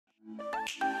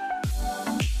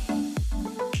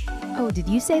Oh, did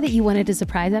you say that you wanted a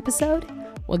surprise episode?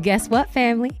 Well, guess what,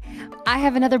 family? I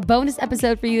have another bonus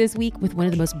episode for you this week with one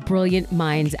of the most brilliant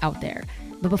minds out there.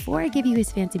 But before I give you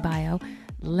his fancy bio,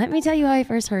 let me tell you how I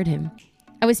first heard him.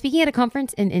 I was speaking at a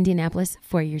conference in Indianapolis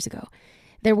 4 years ago.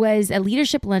 There was a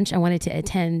leadership lunch I wanted to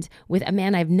attend with a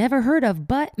man I've never heard of,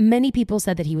 but many people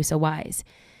said that he was so wise.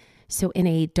 So in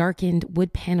a darkened,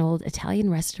 wood-paneled Italian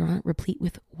restaurant replete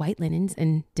with white linens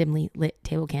and dimly lit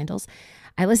table candles,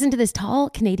 I listened to this tall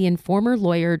Canadian former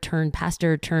lawyer turned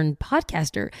pastor turned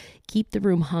podcaster keep the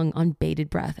room hung on bated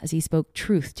breath as he spoke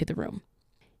truth to the room.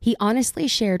 He honestly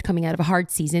shared coming out of a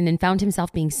hard season and found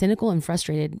himself being cynical and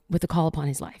frustrated with the call upon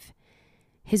his life.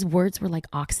 His words were like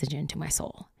oxygen to my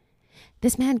soul.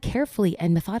 This man carefully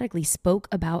and methodically spoke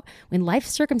about when life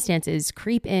circumstances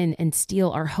creep in and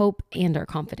steal our hope and our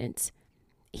confidence.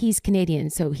 He's Canadian,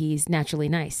 so he's naturally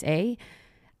nice, eh?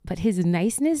 But his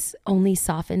niceness only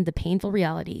softened the painful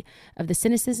reality of the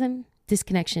cynicism,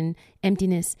 disconnection,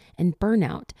 emptiness, and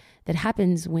burnout that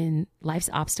happens when life's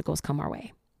obstacles come our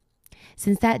way.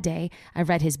 Since that day, I've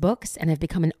read his books and have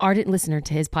become an ardent listener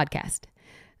to his podcast.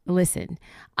 Listen,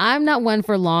 I'm not one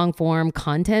for long form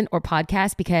content or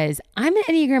podcasts because I'm an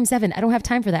Enneagram 7. I don't have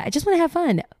time for that. I just want to have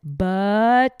fun.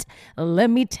 But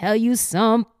let me tell you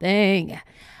something.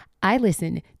 I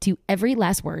listen to every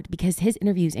last word because his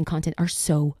interviews and content are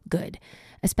so good,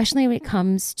 especially when it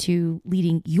comes to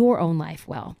leading your own life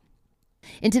well.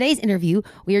 In today's interview,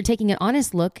 we are taking an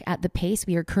honest look at the pace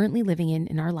we are currently living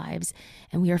in our lives,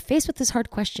 and we are faced with this hard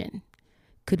question.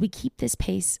 Could we keep this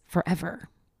pace forever?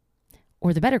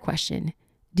 Or the better question,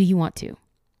 do you want to?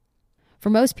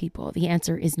 For most people, the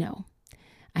answer is no.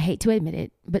 I hate to admit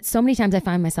it, but so many times I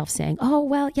find myself saying, oh,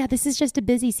 well, yeah, this is just a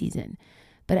busy season.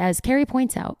 But as Carey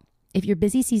points out, if your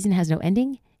busy season has no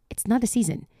ending, it's not a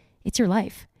season, it's your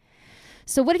life.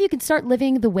 So what if you could start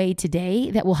living the way today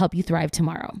that will help you thrive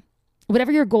tomorrow?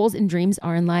 Whatever your goals and dreams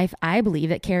are in life, I believe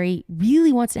that Carey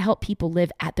really wants to help people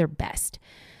live at their best.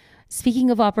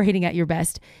 Speaking of operating at your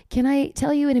best, can I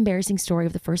tell you an embarrassing story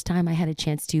of the first time I had a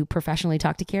chance to professionally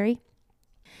talk to Carey?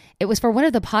 It was for one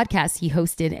of the podcasts he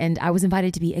hosted, and I was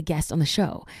invited to be a guest on the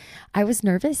show. I was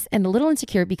nervous and a little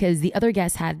insecure because the other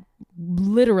guests had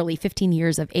literally 15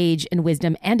 years of age and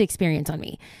wisdom and experience on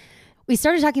me. We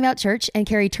started talking about church, and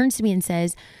Carey turns to me and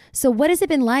says, so what has it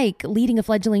been like leading a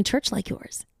fledgling church like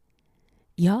yours?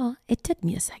 Yeah, it took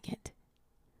me a second.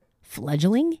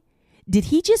 Fledgling? Did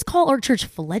he just call our church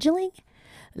fledgling?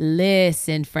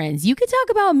 Listen, friends, you can talk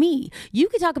about me. You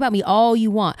can talk about me all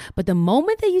you want. But the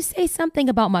moment that you say something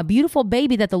about my beautiful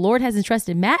baby that the Lord has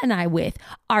entrusted Matt and I with,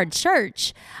 our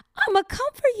church, I'm going to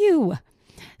come for you.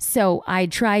 So I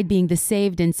tried being the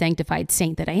saved and sanctified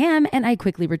saint that I am, and I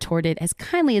quickly retorted as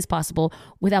kindly as possible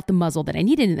without the muzzle that I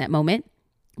needed in that moment.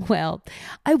 Well,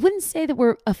 I wouldn't say that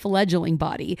we're a fledgling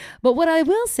body, but what I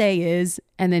will say is,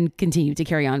 and then continue to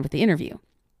carry on with the interview.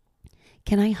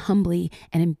 Can I humbly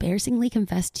and embarrassingly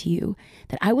confess to you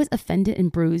that I was offended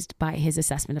and bruised by his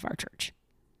assessment of our church?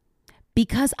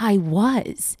 Because I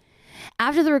was.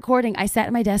 After the recording, I sat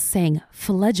at my desk saying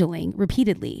fledgling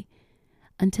repeatedly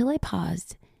until I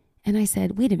paused and I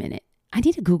said, wait a minute, I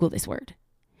need to Google this word.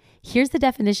 Here's the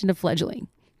definition of fledgling.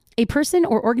 A person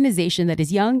or organization that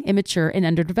is young, immature, and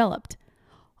underdeveloped.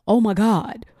 Oh my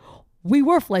God, we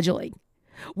were fledgling.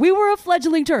 We were a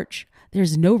fledgling church.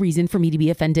 There's no reason for me to be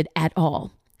offended at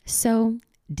all. So,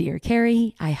 dear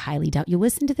Carey, I highly doubt you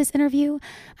listened to this interview.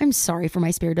 I'm sorry for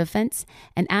my spirit of offense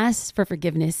and ask for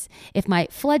forgiveness if my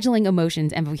fledgling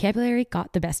emotions and vocabulary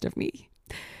got the best of me.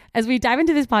 As we dive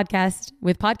into this podcast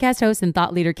with podcast host and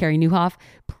thought leader Carey Nieuwhof,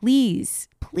 please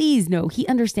know he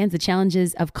understands the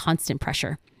challenges of constant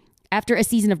pressure. After a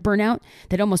season of burnout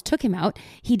that almost took him out,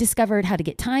 he discovered how to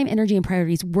get time, energy, and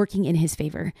priorities working in his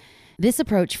favor. This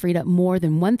approach freed up more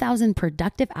than 1,000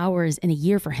 productive hours in a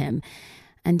year for him,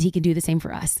 and he can do the same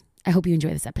for us. I hope you enjoy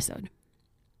this episode.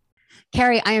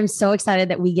 Carey, I am so excited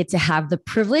that we get to have the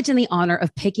privilege and the honor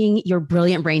of picking your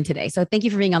brilliant brain today. So thank you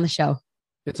for being on the show.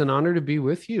 It's an honor to be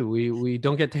with you. We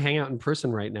don't get to hang out in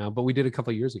person right now, but we did a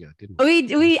couple of years ago, didn't we?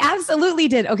 We absolutely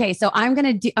did. Okay, so I'm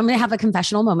gonna have a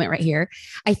confessional moment right here.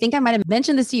 I think I might have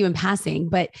mentioned this to you in passing,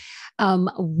 but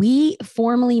we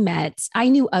formally met. I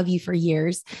knew of you for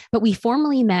years, but we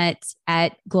formally met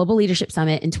at Global Leadership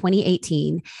Summit in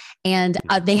 2018, and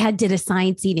they did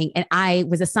assigned seating, and I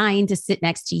was assigned to sit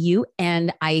next to you,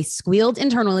 and I squealed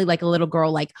internally like a little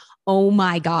girl, like, oh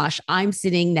my gosh, I'm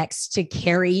sitting next to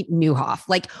Carey Nieuwhof.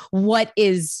 Like, what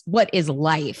is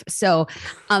life? So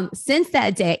since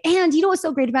that day, and you know what's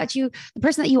so great about you? The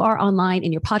person that you are online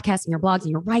in your podcast and your blogs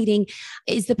and your writing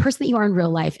is the person that you are in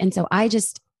real life. And so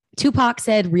Tupac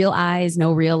said real eyes,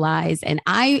 no real lies. And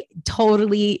I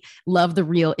totally love the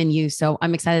real in you. So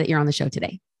I'm excited that you're on the show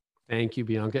today. Thank you,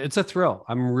 Bianca. It's a thrill.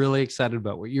 I'm really excited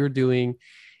about what you're doing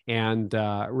and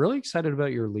really excited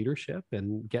about your leadership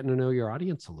and getting to know your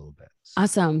audience a little bit.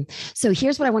 Awesome. So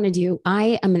here's what I want to do.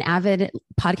 I am an avid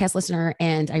podcast listener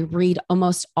and I read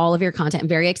almost all of your content. I'm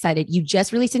very excited. You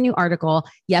just released a new article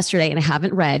yesterday and I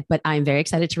haven't read, but I'm very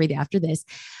excited to read it after this.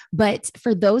 But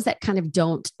for those that kind of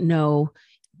don't know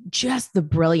just the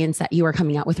brilliance that you are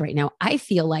coming out with right now, I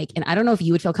feel like, and I don't know if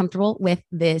you would feel comfortable with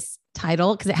this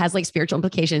title because it has like spiritual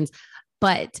implications,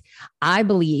 but I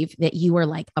believe that you are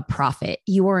like a prophet.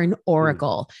 You are an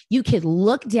oracle. You could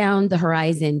look down the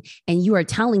horizon and you are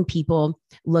telling people,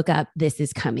 look up, this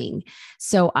is coming.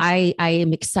 So I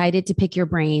am excited to pick your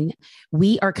brain.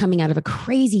 We are coming out of a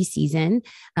crazy season.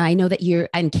 I know that you're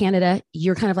in Canada,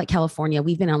 you're kind of like California.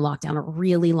 We've been on lockdown a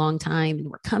really long time and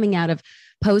we're coming out of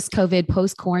post-COVID,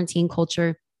 post-quarantine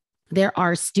culture. There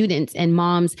are students and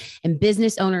moms and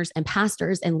business owners and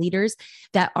pastors and leaders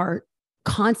that are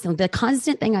the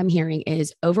constant thing I'm hearing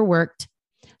is overworked,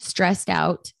 stressed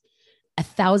out,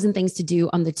 1,000 things to do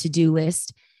on the to-do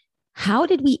list. How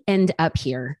did we end up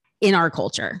here in our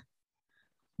culture?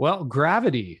 Well,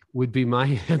 gravity would be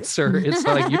my answer. It's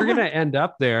like you're going to end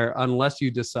up there unless you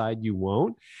decide you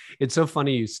won't. It's so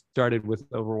funny you started with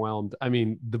overwhelmed. I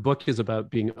mean, the book is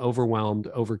about being overwhelmed,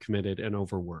 overcommitted, and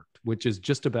overworked, which is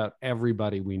just about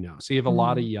everybody we know. So you have a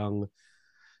lot of young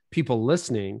people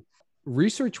listening.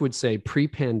 Research would say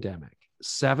pre-pandemic,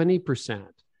 70%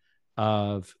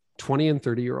 of 20 and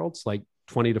 30-year-olds, like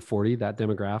 20 to 40, that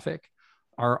demographic,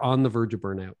 are on the verge of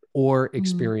burnout or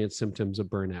experience symptoms of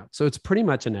burnout. So it's pretty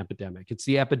much an epidemic. It's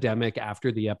the epidemic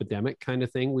after the epidemic kind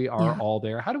of thing. We are all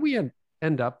there. How do we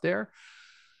end up there?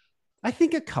 I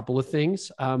think a couple of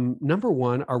things. Number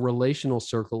one, our relational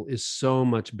circle is so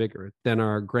much bigger than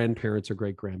our grandparents or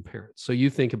great-grandparents. So I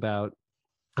think about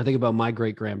my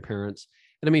great-grandparents.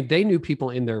 And I mean, they knew people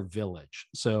in their village.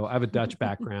 So I have a Dutch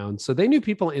background. So they knew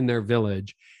people in their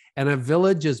village, and a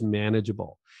village is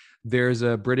manageable. There's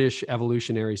a British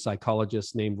evolutionary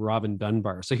psychologist named Robin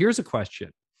Dunbar. So here's a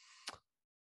question.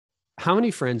 How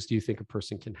many friends do you think a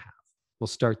person can have? We'll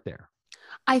start there.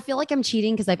 I feel like I'm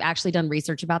cheating because I've actually done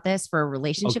research about this for a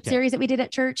relationship series that we did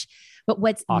at church. But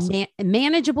what's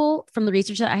manageable from the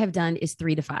research that I have done is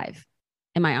 3 to 5.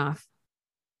 Am I off?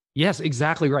 Yes,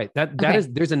 exactly right.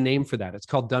 There's a name for that. It's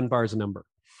called Dunbar's number.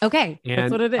 Okay. And,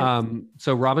 that's what it is.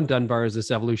 So Robin Dunbar is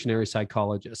this evolutionary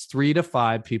psychologist. 3 to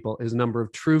 5 people is a number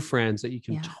of true friends that you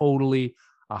can totally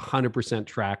 100%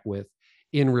 track with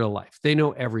in real life. They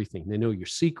know everything. They know your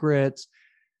secrets.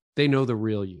 They know the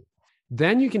real you.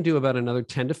 Then you can do about another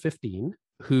 10 to 15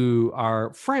 who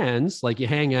are friends. Like you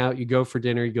hang out, you go for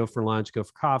dinner, you go for lunch, go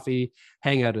for coffee,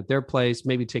 hang out at their place,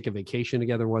 maybe take a vacation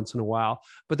together once in a while,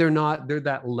 but they're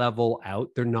that level out.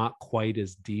 They're not quite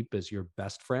as deep as your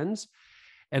best friends.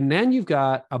 And then you've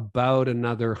got about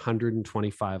another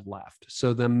 125 left.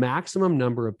 So the maximum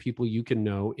number of people you can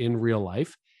know in real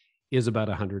life is about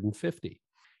 150.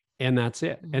 And that's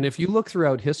it. And if you look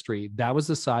throughout history, that was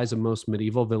the size of most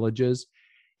medieval villages.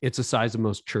 It's the size of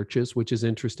most churches, which is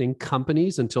interesting.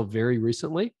 Companies, until very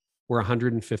recently, were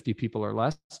 150 people or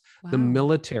less. Wow. The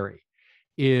military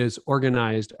is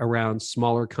organized around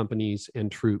smaller companies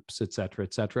and troops, et cetera,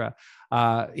 et cetera.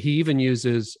 He even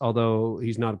uses, although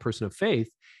he's not a person of faith,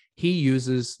 he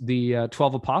uses the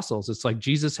 12 apostles. It's like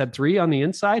Jesus had 3 on the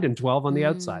inside and 12 on the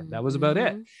outside. That was about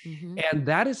it. And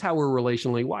that is how we're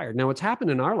relationally wired. Now, what's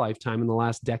happened in our lifetime in the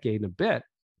last decade and a bit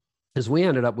is we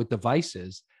ended up with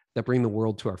devices that bring the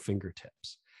world to our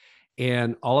fingertips.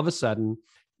 And all of a sudden,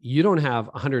 you don't have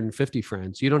 150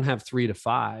 friends. You don't have 3 to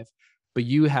 5, but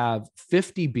you have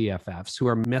 50 BFFs who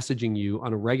are messaging you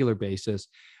on a regular basis.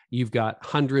 You've got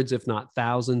hundreds, if not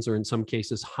thousands, or in some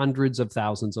cases, hundreds of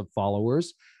thousands of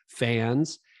followers,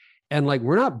 fans. And like,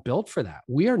 we're not built for that.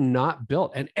 We are not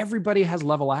built. And everybody has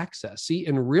level access. See,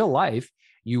 in real life,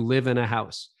 you live in a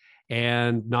house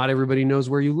and not everybody knows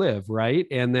where you live, right?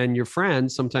 And then your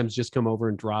friends sometimes just come over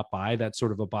and drop by. That's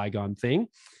sort of a bygone thing.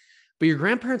 But your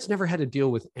grandparents never had to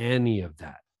deal with any of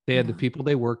that. They had the people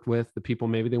they worked with, the people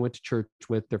maybe they went to church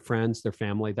with, their friends, their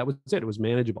family. That was it. It was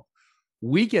manageable.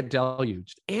 We get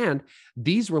deluged. And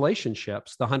these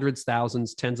relationships, the hundreds,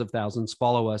 thousands, tens of thousands,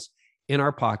 follow us in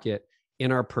our pocket,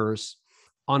 in our purse,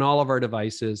 on all of our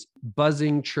devices,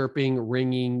 buzzing, chirping,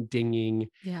 ringing, dinging.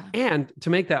 Yeah. And to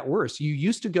make that worse, you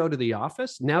used to go to the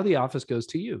office. Now the office goes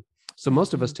to you. So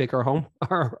most of us take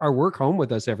our work home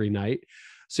with us every night.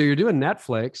 So you're doing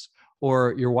Netflix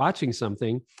or you're watching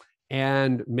something,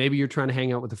 and maybe you're trying to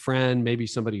hang out with a friend, maybe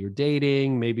somebody you're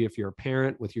dating, maybe if you're a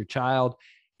parent with your child,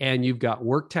 and you've got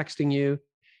work texting you,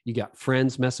 you got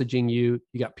friends messaging you,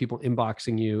 you got people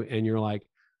inboxing you, and you're like,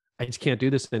 I just can't do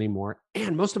this anymore.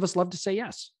 And most of us love to say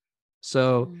yes.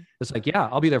 So it's like, yeah,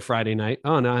 I'll be there Friday night.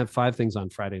 Oh, no, I have 5 things on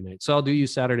Friday night. So I'll do you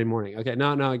Saturday morning. Okay.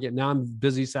 No, again, now I'm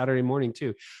busy Saturday morning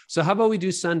too. So how about we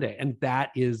do Sunday? And that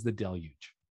is the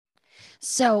deluge.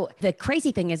 So the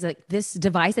crazy thing is that this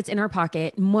device that's in our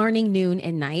pocket morning, noon,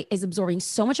 and night is absorbing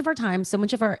so much of our time, so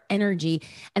much of our energy.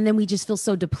 And then we just feel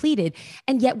so depleted.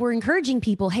 And yet we're encouraging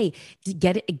people, hey,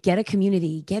 get a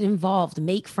community, get involved,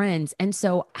 make friends. And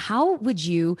so how would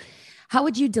you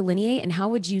delineate and how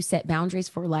would you set boundaries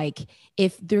for, like,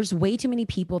 if there's way too many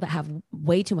people that have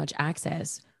way too much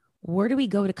access, where do we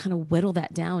go to kind of whittle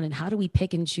that down? And how do we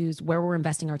pick and choose where we're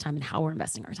investing our time and how we're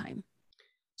investing our time?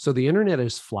 So the internet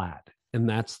is flat. And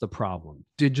that's the problem.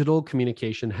 Digital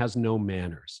communication has no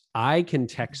manners. I can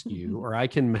text you or I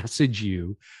can message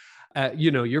you.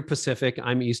 You're Pacific,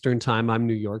 I'm Eastern time, I'm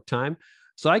New York time.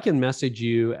 So I can message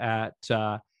you at,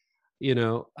 7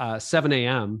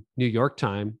 a.m. New York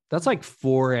time. That's like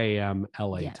 4 a.m.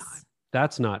 LA time.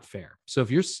 That's not fair. So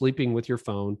if you're sleeping with your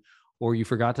phone or you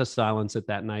forgot to silence it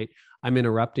that night, I'm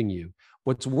interrupting you.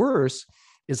 What's worse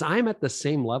is I'm at the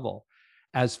same level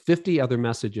as 50 other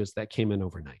messages that came in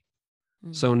overnight.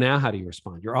 So now how do you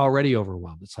respond? You're already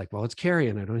overwhelmed. It's like, well, it's Carey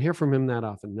and I don't hear from him that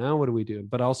often. Now what do we do?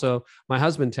 But also my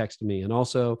husband texted me, and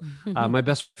also my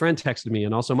best friend texted me,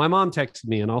 and also my mom texted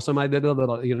me, and also my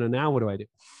now what do I do?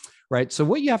 Right. So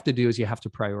what you have to do is you have to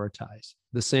prioritize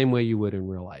the same way you would in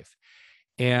real life.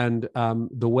 And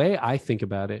the way I think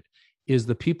about it is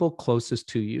the people closest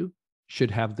to you should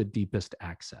have the deepest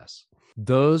access.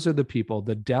 Those are the people,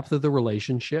 the depth of the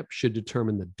relationship should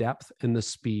determine the depth and the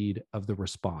speed of the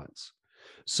response.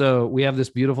 So we have this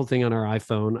beautiful thing on our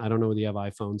iPhone. I don't know whether you have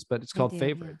iPhones, but it's called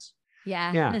favorites.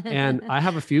 Yeah. And I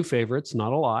have a few favorites,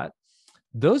 not a lot.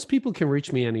 Those people can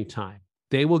reach me anytime.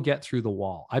 They will get through the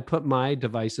wall. I put my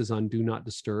devices on do not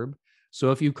disturb.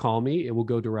 So if you call me, it will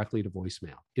go directly to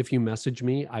voicemail. If you message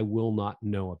me, I will not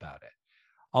know about it.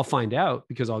 I'll find out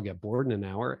because I'll get bored in an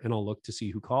hour and I'll look to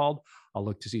see who called. I'll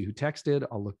look to see who texted.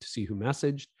 I'll look to see who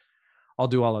messaged. I'll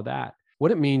do all of that.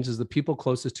 What it means is the people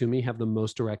closest to me have the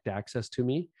most direct access to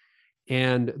me.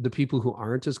 And the people who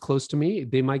aren't as close to me,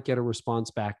 they might get a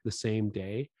response back the same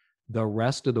day. The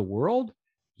rest of the world,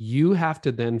 you have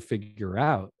to then figure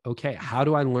out, okay, how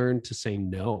do I learn to say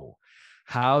no?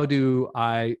 How do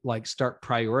I start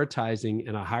prioritizing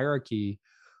in a hierarchy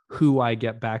who I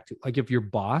get back to? Like if your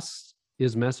boss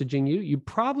is messaging you, you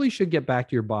probably should get back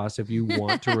to your boss if you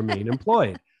want to remain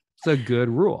employed. It's a good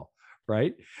rule,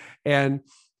 right? And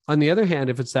on the other hand,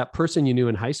 if it's that person you knew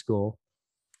in high school,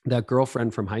 that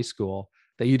girlfriend from high school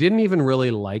that you didn't even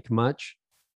really like much,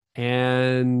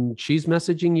 and she's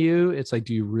messaging you, it's like,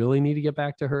 do you really need to get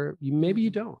back to her? Maybe you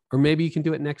don't, or maybe you can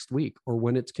do it next week or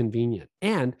when it's convenient.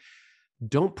 And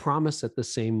don't promise at the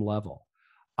same level.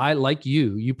 Like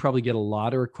you probably get a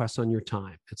lot of requests on your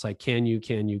time. It's like, can you?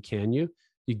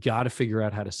 You got to figure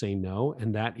out how to say no.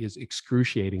 And that is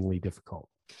excruciatingly difficult.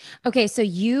 Okay, so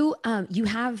you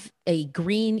have a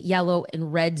green, yellow,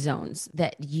 and red zones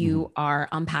that you are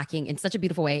unpacking in such a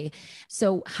beautiful way.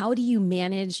 So how do you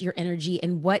manage your energy,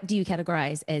 and what do you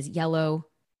categorize as yellow,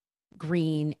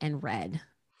 green, and red?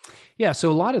 Yeah,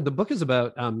 so a lot of the book is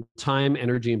about time,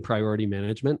 energy, and priority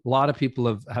management. A lot of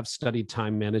people have studied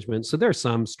time management, so there are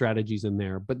some strategies in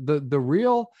there. But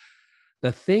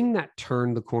the thing that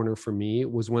turned the corner for me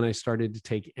was when I started to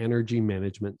take energy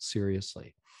management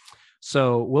seriously.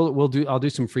 So I'll do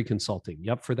some free consulting.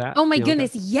 You up for that? Oh my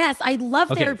goodness. Yes. I love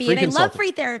therapy and I love free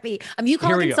therapy. You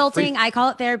call it consulting. I call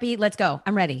it therapy. Let's go.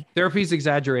 I'm ready. Therapy's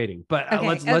exaggerating, but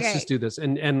let's just do this.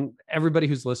 And everybody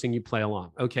who's listening, you play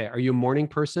along. Okay. Are you a morning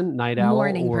person, night owl,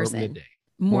 or midday?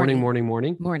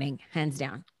 Morning, hands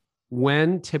down.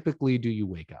 When typically do you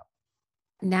wake up?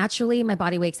 Naturally, my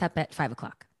body wakes up at 5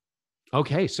 o'clock.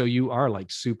 Okay. So you are like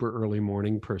super early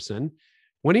morning person.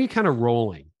 When are you kind of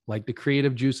rolling? Like the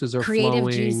creative juices are flowing?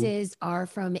 Creative juices are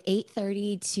from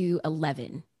 8:30 to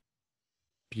 11.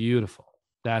 Beautiful.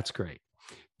 That's great.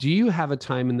 Do you have a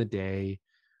time in the day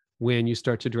when you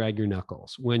start to drag your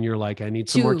knuckles? When you're like, I need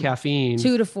some more caffeine?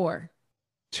 2 to 4.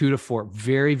 2 to 4.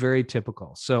 Very, very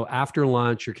typical. So after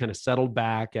lunch, you're kind of settled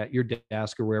back at your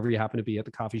desk or wherever you happen to be, at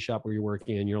the coffee shop where you're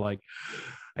working, and you're like,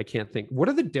 I can't think. What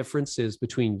are the differences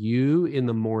between you in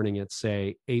the morning at,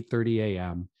 say, 8:30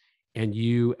 a.m. and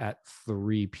you at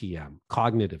 3 p.m.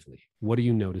 cognitively? What are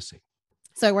you noticing?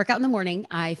 So I work out in the morning.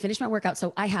 I finish my workout.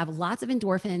 So I have lots of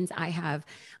endorphins. I have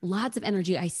lots of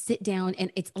energy. I sit down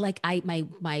and it's like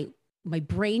my my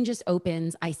brain just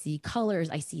opens. I see colors,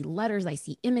 I see letters, I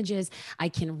see images. I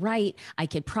can write, I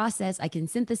can process, I can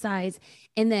synthesize.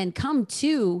 And then come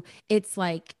to, it's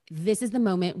like, this is the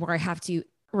moment where I have to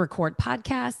record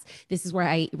podcasts. This is where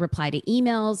I reply to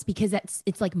emails, because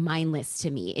it's like mindless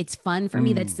to me. It's fun for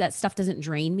me. That stuff doesn't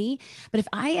drain me. But if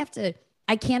I have to,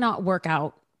 I cannot work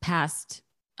out past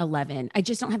 11. I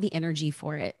just don't have the energy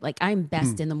for it. Like, I'm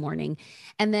best in the morning.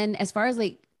 And then as far as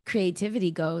like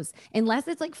creativity goes, unless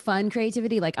it's like fun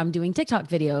creativity, like I'm doing TikTok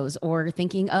videos or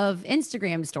thinking of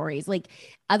Instagram stories, like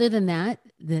other than that,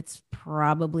 that's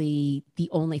probably the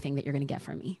only thing that you're going to get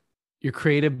from me. Your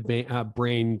creative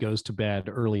brain goes to bed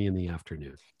early in the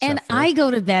afternoon. And I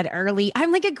go to bed early.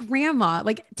 I'm like a grandma,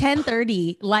 like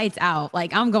 10:30 lights out.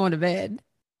 Like, I'm going to bed.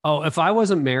 Oh, if I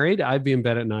wasn't married, I'd be in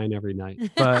bed at 9 every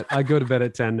night, but I go to bed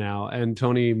at 10 now, and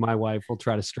Tony, my wife, will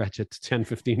try to stretch it to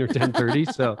 10:15 or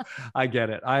 10:30. So I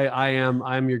get it.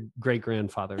 I'm your great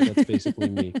grandfather. That's basically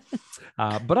me.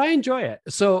 But I enjoy it.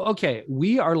 So, okay.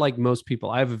 We are like most people.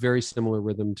 I have a very similar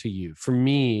rhythm to you. For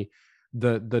me,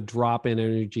 the drop in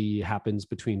energy happens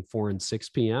between 4 and 6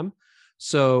 p.m.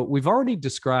 So we've already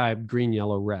described green,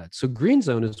 yellow, red. So green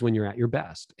zone is when you're at your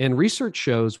best. And research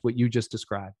shows what you just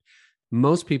described.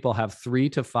 Most people have 3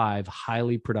 to 5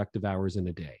 highly productive hours in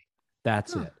a day.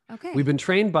 That's it. Okay. We've been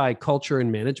trained by culture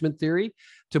and management theory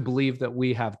to believe that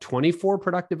we have 24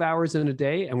 productive hours in a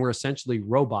day, and we're essentially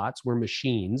robots. We're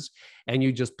machines, and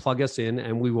you just plug us in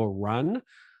and we will run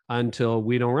until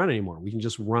we don't run anymore. We can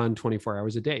just run 24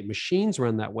 hours a day. Machines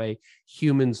run that way.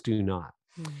 Humans do not.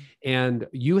 And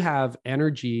you have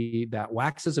energy that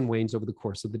waxes and wanes over the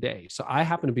course of the day. So I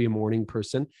happen to be a morning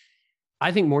person.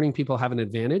 I think morning people have an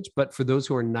advantage, but for those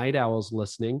who are night owls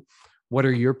listening, what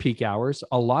are your peak hours?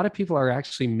 A lot of people are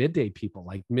actually midday people,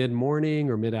 like mid-morning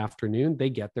or mid-afternoon.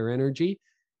 They get their energy.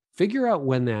 Figure out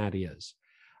when that is.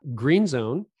 Green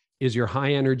zone is your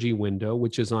high energy window,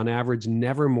 which is on average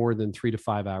never more than 3 to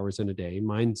 5 hours in a day.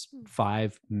 Mine's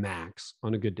 5 max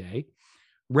on a good day.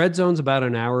 Red zone's about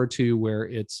an hour or two where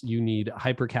you need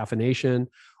hypercaffeination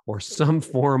or some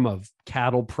form of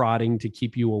cattle prodding to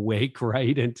keep you awake,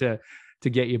 right? And to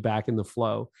get you back in the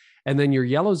flow. And then your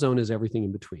yellow zone is everything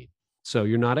in between. So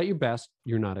you're not at your best,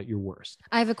 you're not at your worst.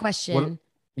 I have a question.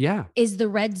 Yeah. Is the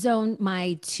red zone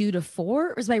my 2 to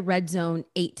 4, or is my red zone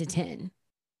 8 to 10?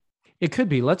 It could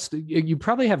be. You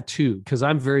probably have 2, because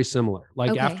I'm very similar.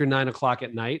 Like after 9 o'clock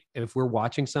at night, if we're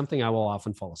watching something, I will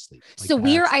often fall asleep. So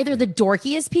we are either the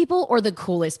dorkiest people or the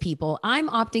coolest people. I'm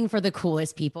opting for the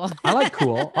coolest people. I like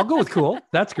cool. I'll go with cool.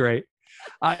 That's great.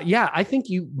 Yeah, I think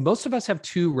most of us have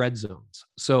 2 red zones.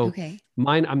 So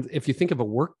mine, if you think of a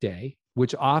work day,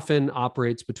 which often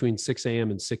operates between 6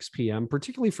 a.m. and 6 p.m.,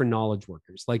 particularly for knowledge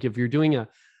workers. Like if you're doing a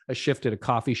shift at a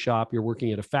coffee shop, you're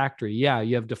working at a factory. Yeah,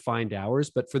 you have defined hours.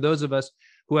 But for those of us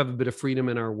who have a bit of freedom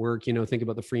in our work, think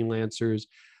about the freelancers,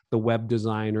 the web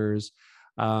designers,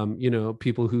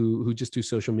 people who just do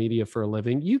social media for a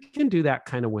living. You can do that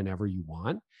kind of whenever you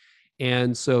want.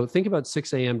 And so think about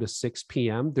 6 a.m. to 6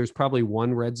 p.m. There's probably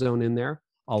 1 red zone in there,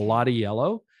 a lot of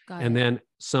yellow, and then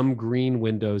some green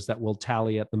windows that will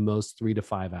tally at the most 3 to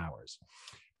 5 hours.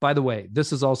 By the way,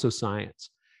 this is also science.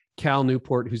 Cal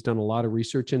Newport, who's done a lot of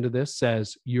research into this,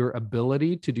 says your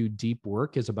ability to do deep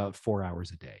work is about 4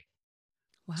 hours a day.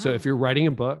 Wow. So if you're writing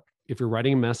a book, if you're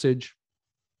writing a message,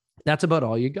 that's about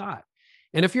all you got.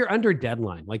 And if you're under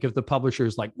deadline, like if the publisher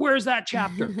is like, where's that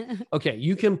chapter? Okay,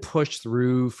 you can push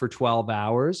through for 12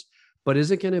 hours, but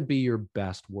is it going to be your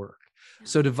best work?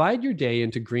 So divide your day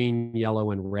into green,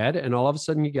 yellow, and red, and all of a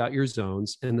sudden you got your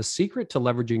zones. And the secret to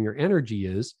leveraging your energy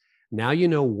is now you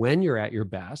know when you're at your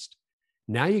best.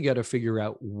 Now you got to figure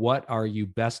out what are you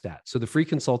best at. So the free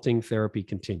consulting therapy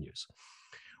continues.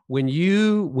 When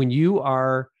you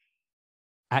are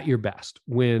at your best,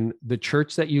 when the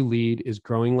church that you lead is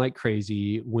growing like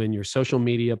crazy, when your social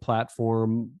media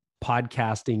platform,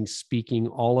 podcasting, speaking,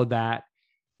 all of that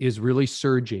is really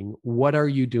surging, what are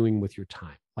you doing with your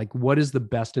time? Like, what is the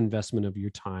best investment of your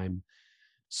time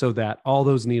so that all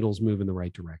those needles move in the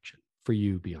right direction for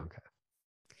you, Bianca?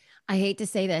 I hate to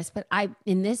say this, but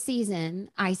in this season,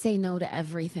 I say no to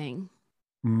everything.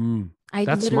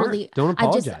 That's smart. Don't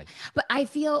apologize. But I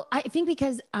think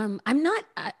because I'm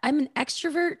an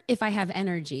extrovert if I have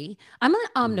energy. I'm an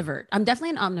omnivert. I'm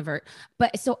definitely an omnivert.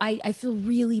 But so I feel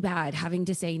really bad having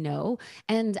to say no.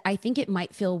 And I think it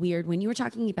might feel weird when you were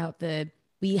talking about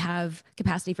we have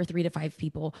capacity for 3 to 5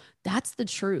 people. That's the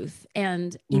truth.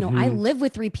 And, I live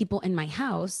with 3 people in my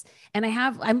house, and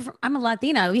I'm a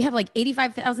Latina. We have like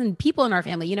 85,000 people in our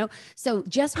family, So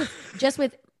just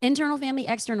with internal family,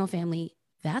 external family,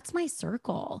 that's my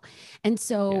circle. And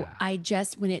so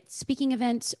when it's speaking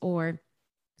events or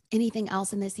anything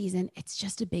else in this season, it's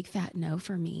just a big fat no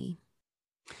for me.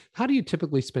 How do you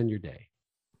typically spend your day?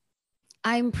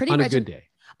 I'm pretty on much a good day.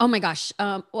 Oh my gosh.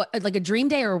 Like a dream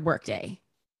day or a work day?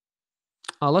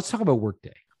 Let's talk about work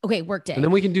day. Okay. Work day. And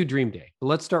then we can do dream day, but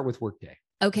let's start with work day.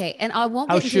 Okay. And I won't.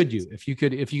 How should you, if you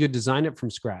could design it from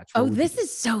scratch? Oh, this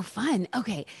is so fun.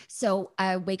 Okay. So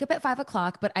I wake up at 5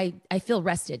 o'clock, but I feel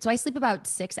rested. So I sleep about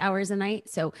 6 hours a night.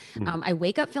 So I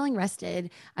wake up feeling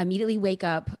rested, immediately wake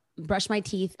up, brush my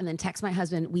teeth, and then text my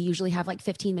husband. We usually have like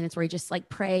 15 minutes where we just like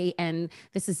pray, and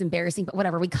this is embarrassing, but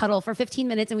whatever. We cuddle for 15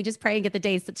 minutes and we just pray and get the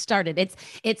day started.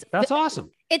 That's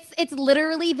awesome. It's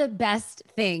literally the best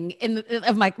thing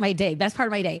of my day, best part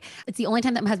of my day. It's the only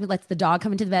time that my husband lets the dog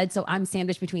come into the bed. So I'm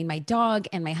sandwiched between my dog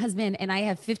and my husband, and I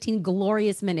have 15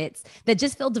 glorious minutes that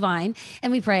just feel divine.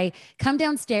 And we pray, come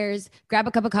downstairs, grab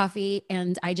a cup of coffee,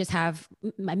 and I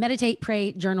meditate,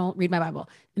 pray, journal, read my Bible.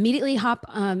 Immediately hop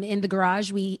in the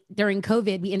garage. During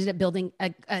COVID, we ended up building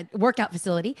a workout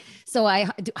facility. So I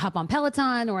hop on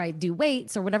Peloton, or I do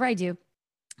weights or whatever I do.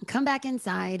 Come back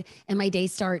inside, and my day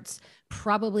starts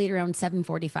probably at around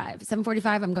 7:45.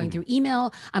 7:45, I'm going through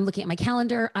email. I'm looking at my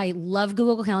calendar. I love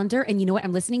Google Calendar. And you know what?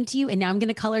 I'm listening to you. And now I'm going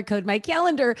to color code my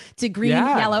calendar to green,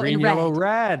 yellow, and red. Yellow,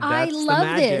 red. I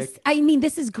love this. I mean,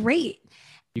 this is great.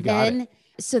 You got it.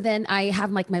 So then I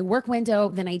have like my work window.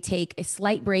 Then I take a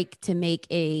slight break to make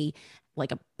a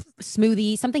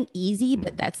smoothie, something easy,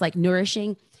 but that's like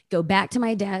nourishing. Go back to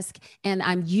my desk, and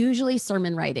I'm usually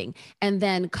sermon writing. And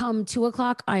then come 2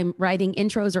 o'clock, I'm writing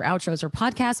intros or outros or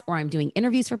podcasts, or I'm doing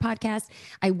interviews for podcasts.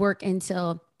 I work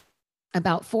until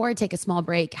about 4, take a small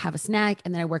break, have a snack,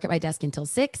 and then I work at my desk until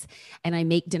 6, and I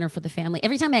make dinner for the family.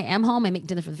 Every time I am home, I make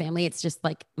dinner for the family. It's just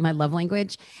like my love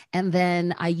language. And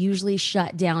then I usually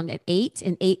shut down at 8,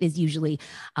 and 8 is usually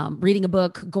reading a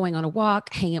book, going on a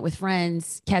walk, hanging out with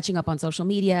friends, catching up on social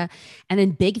media. And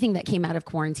then big thing that came out of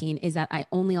quarantine is that I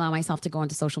only allow myself to go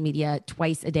onto social media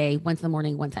twice a day, once in the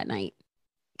morning, once at night.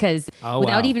 Because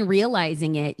without even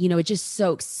realizing it, it just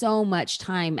soaks so much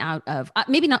time out of,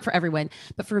 maybe not for everyone,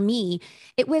 but for me,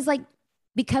 it was like,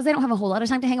 because I don't have a whole lot of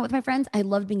time to hang out with my friends, I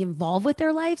love being involved with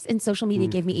their lives. And social media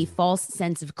gave me a false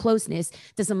sense of closeness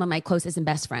to some of my closest and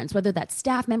best friends, whether that's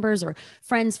staff members or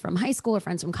friends from high school or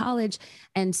friends from college.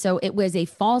 And so it was a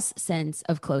false sense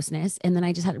of closeness. And then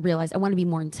I just had to realize I want to be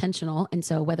more intentional. And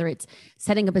so whether it's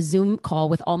setting up a Zoom call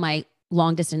with all my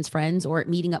long distance friends, or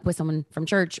meeting up with someone from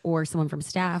church or someone from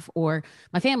staff or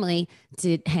my family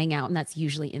to hang out. And that's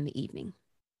usually in the evening.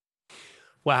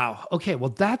 Wow. Okay. Well,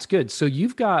 that's good. So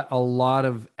you've got a lot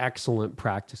of excellent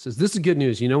practices. This is good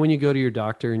news. When you go to your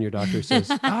doctor and your doctor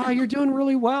says, you're doing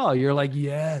really well. You're like,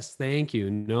 yes, thank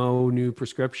you. No new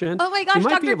prescription. Oh my gosh,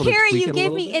 Dr. Carey, you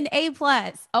gave me an A+.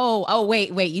 Oh,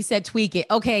 wait. You said tweak it.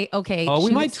 Okay. Oh, we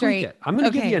might tweak it. I'm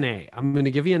going to give you an A. I'm going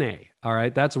to give you an A. All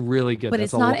right. That's really good. But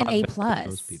that's it's not an A+.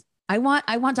 I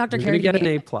want Dr. Carey to get an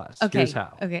A+. Okay. Here's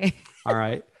how. Okay. All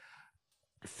right.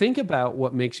 Think about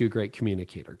what makes you a great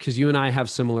communicator, because you and I have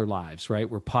similar lives, right?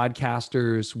 We're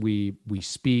podcasters, we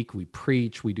speak, we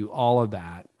preach, we do all of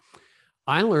that.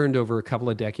 I learned over a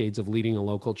couple of decades of leading a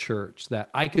local church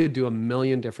that I could do a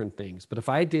million different things, but if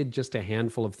I did just a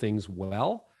handful of things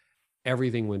well,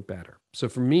 everything went better. So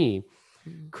for me,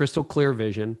 crystal clear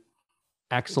vision,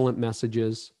 excellent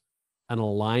messages, an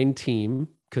aligned team,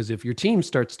 because if your team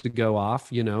starts to go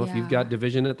off, if you've got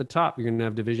division at the top, you're going to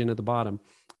have division at the bottom.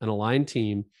 An aligned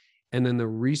team, and then the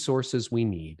resources we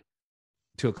need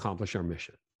to accomplish our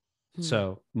mission.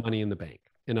 So money in the bank.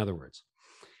 In other words,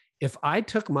 if I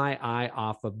took my eye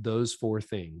off of those 4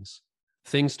 things,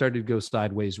 things started to go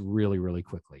sideways really, really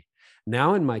quickly.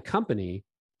 Now in my company,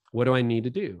 what do I need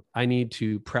to do? I need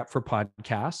to prep for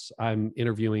podcasts. I'm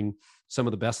interviewing some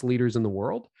of the best leaders in the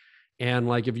world. And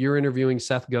like, if you're interviewing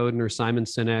Seth Godin or Simon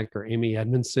Sinek or Amy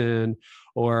Edmondson,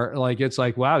 or it's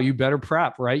like, wow, you better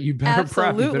prep, right? You better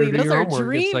prep. You better do Those your are homework.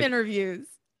 dream interviews.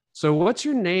 So what's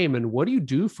your name and what do you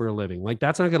do for a living? Like,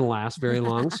 that's not going to last very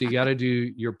long. So you got to do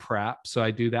your prep. So I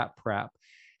do that prep.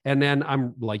 And then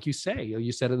I'm, like you said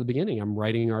at the beginning, I'm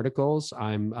writing articles.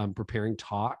 I'm preparing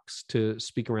talks to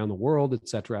speak around the world, et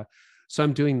cetera. So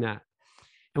I'm doing that.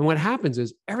 And what happens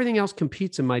is everything else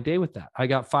competes in my day with that. I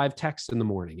got 5 texts in the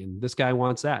morning, and this guy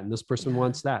wants that, and this person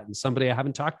wants that. And somebody I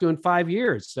haven't talked to in 5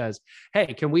 years says, hey,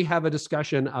 can we have a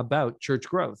discussion about church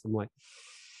growth? I'm like,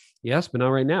 yes, but not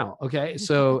right now. Okay.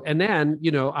 So, and then,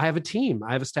 I have a team.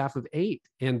 I have a staff of 8,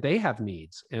 and they have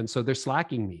needs. And so they're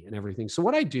slacking me and everything. So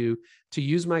what I do to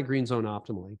use my green zone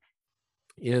optimally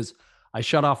is I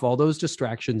shut off all those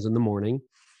distractions in the morning.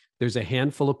 There's a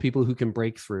handful of people who can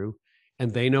break through, and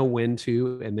they know when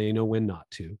to, and they know when not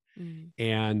to.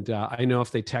 And I know if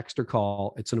they text or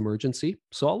call, it's an emergency.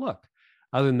 So I'll look.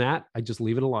 Other than that, I just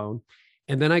leave it alone.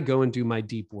 And then I go and do my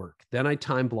deep work. Then I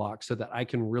time block so that I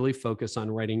can really focus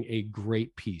on writing a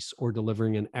great piece or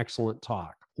delivering an excellent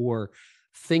talk or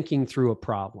thinking through a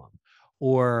problem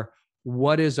or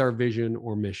what is our vision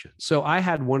or mission. So I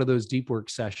had one of those deep work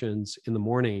sessions in the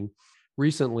morning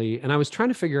recently, and I was trying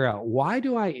to figure out, why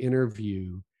do I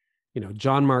interview,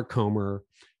 John Mark Comer?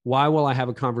 Why will I have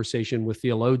a conversation with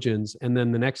theologians? And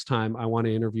then the next time I want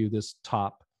to interview this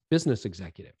top business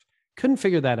executive. Couldn't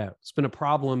figure that out. It's been a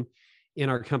problem in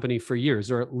our company for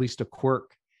years, or at least a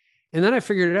quirk. And then I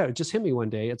figured it out. It just hit me one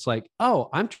day. It's like, oh,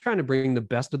 I'm trying to bring the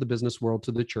best of the business world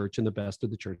to the church and the best of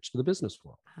the church to the business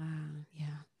world. Yeah.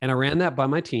 And I ran that by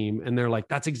my team, and they're like,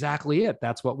 that's exactly it.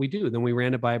 That's what we do. Then we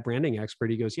ran it by a branding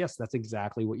expert. He goes, yes, that's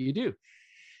exactly what you do.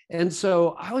 And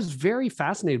so I was very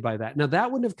fascinated by that. Now, that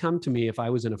wouldn't have come to me if I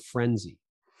was in a frenzy,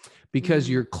 because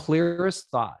your clearest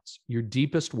thoughts, your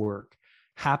deepest work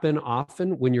happen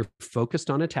often when you're focused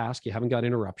on a task, you haven't got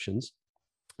interruptions.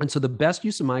 And so the best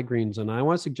use of my greens, and I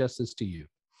want to suggest this to you,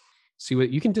 see what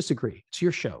you can disagree. It's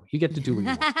your show. You get to do what you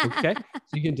want. Okay.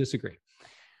 So you can disagree.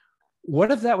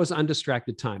 What if that was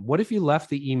undistracted time? What if you left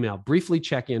the email, briefly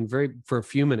check in for a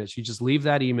few minutes? You just leave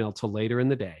that email till later in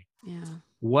the day. Yeah.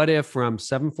 What if from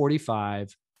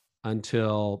 7:45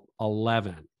 until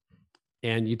 11,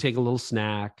 and you take a little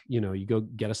snack, you go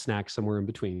get a snack somewhere in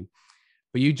between,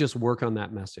 but you just work on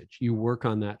that message. You work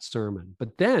on that sermon.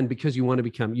 But then, because you want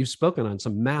to you've spoken on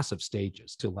some massive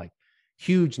stages to like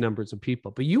huge numbers of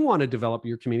people, but you want to develop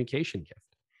your communication gift.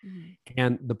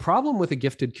 And the problem with a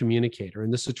gifted communicator,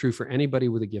 and this is true for anybody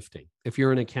with a gifting, if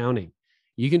you're in accounting,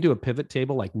 you can do a pivot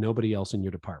table like nobody else in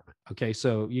your department. Okay.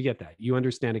 So you get that. You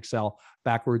understand Excel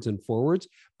backwards and forwards,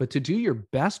 but to do your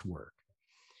best work,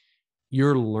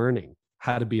 you're learning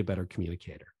how to be a better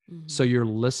communicator. So you're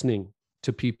listening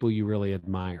to people you really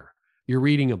admire. You're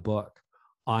reading a book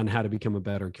on how to become a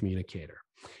better communicator.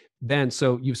 Then,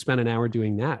 so you've spent an hour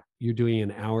doing that. You're doing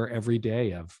an hour every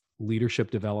day of leadership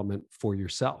development for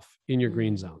yourself in your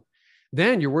green zone.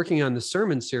 Then you're working on the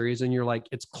sermon series, and you're like,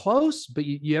 it's close, but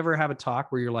you ever have a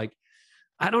talk where you're like,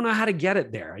 I don't know how to get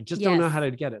it there. I just don't know how to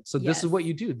get it. So this is what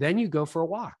you do. Then you go for a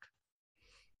walk,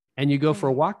 and you go for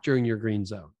a walk during your green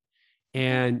zone,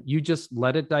 and you just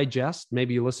let it digest.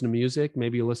 Maybe you listen to music,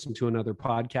 maybe you listen to another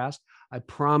podcast. I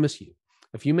promise you,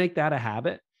 if you make that a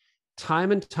habit,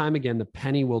 time and time again, the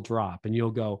penny will drop, and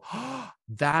you'll go, oh,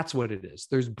 that's what it is.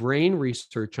 There's brain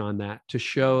research on that to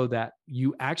show that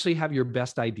you actually have your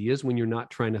best ideas when you're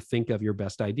not trying to think of your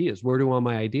best ideas. Where do all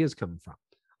my ideas come from?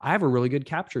 I have a really good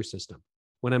capture system.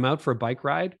 When I'm out for a bike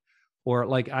ride, or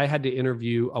like I had to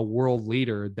interview a world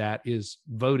leader that is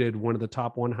voted one of the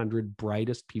top 100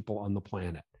 brightest people on the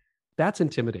planet. That's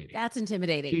intimidating. That's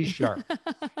intimidating. She's sharp.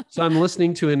 So I'm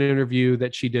listening to an interview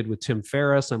that she did with Tim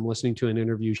Ferriss. I'm listening to an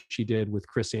interview she did with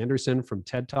Chris Anderson from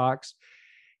TED Talks.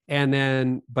 And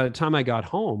then by the time I got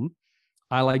home,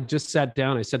 I just sat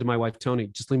down. I said to my wife, Tony,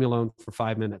 just leave me alone for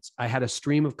 5 minutes. I had a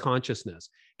stream of consciousness.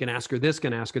 Gonna ask her this,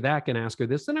 gonna ask her that, gonna ask her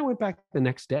this. Then I went back the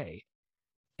next day,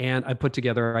 and I put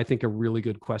together, I think, a really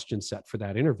good question set for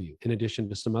that interview, in addition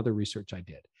to some other research I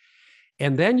did.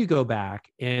 And then you go back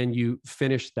and you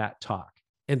finish that talk.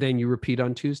 And then you repeat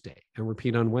on Tuesday, and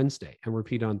repeat on Wednesday, and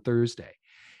repeat on Thursday.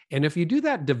 And if you do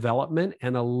that development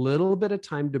and a little bit of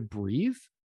time to breathe,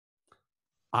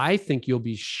 I think you'll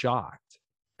be shocked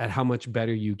at how much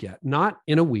better you get. Not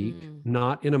in a week,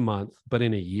 not in a month, but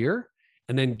in a year.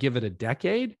 And then give it a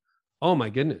decade. Oh my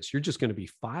goodness, you're just going to be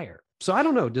fired. So I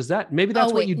don't know. Does that, maybe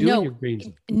that's what you do in your green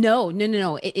zone? No.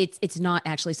 It's not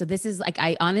actually. So this is like,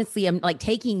 I honestly am like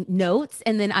taking notes,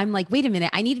 and then I'm like, wait a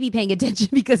minute, I need to be paying attention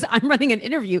because I'm running an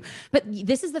interview. But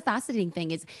this is the fascinating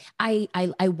thing is I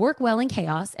work well in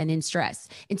chaos and in stress.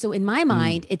 And so in my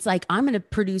mind, it's like, I'm going to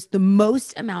produce the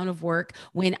most amount of work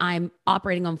when I'm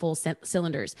operating on full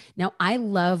cylinders. Now, I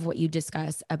love what you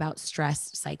discuss about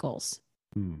stress cycles.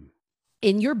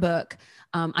 In your book,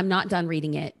 I'm not done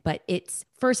reading it, but it's,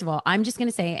 first of all, I'm just going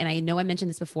to say, and I know I mentioned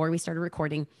this before we started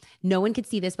recording, no one could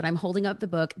see this, but I'm holding up the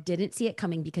book, didn't see it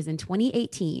coming, because in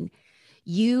 2018,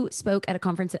 you spoke at a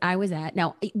conference that I was at.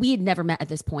 Now, we had never met at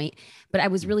this point, but I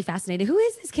was really fascinated. Who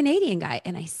is this Canadian guy?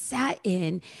 And I sat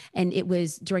in, and it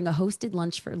was during a hosted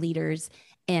lunch for leaders,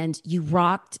 and you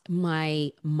rocked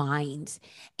my mind.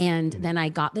 And then I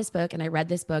got this book, and I read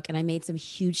this book, and I made some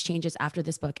huge changes after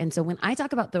this book. And so when I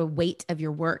talk about the weight of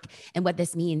your work and what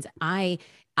this means, I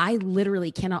I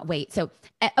literally cannot wait. So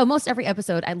almost every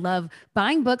episode, I love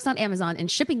buying books on Amazon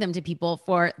and shipping them to people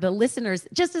for the listeners,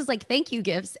 just as like thank you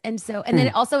gifts. And then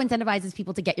it also incentivizes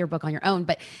people to get your book on your own.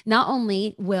 But not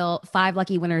only will 5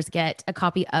 lucky winners get a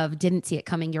copy of Didn't See It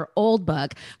Coming, your old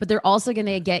book, but they're also going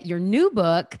to get your new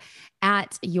book,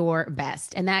 At Your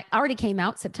Best. And that already came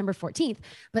out September 14th.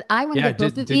 But I want to get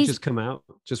both of these. Just come out,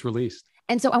 just released.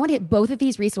 And so I want to get both of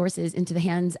these resources into the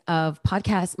hands of my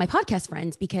podcast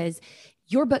friends, because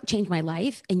your book changed my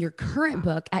life and your current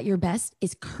book, At Your Best,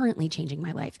 is currently changing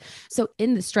my life. So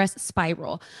in the stress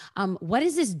spiral, what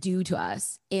does this do to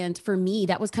us? And for me,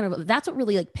 that's what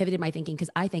really like pivoted my thinking, because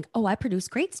I think, oh, I produce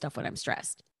great stuff when I'm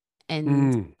stressed.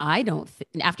 And I don't,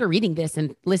 after reading this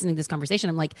and listening to this conversation,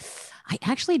 I'm like, I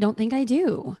actually don't think I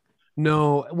do.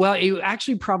 No, well, you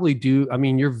actually probably do. I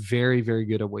mean, you're very, very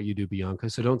good at what you do, Bianca.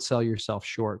 So don't sell yourself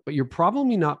short, but you're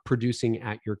probably not producing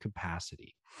at your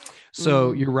capacity.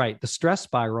 So you're right. The stress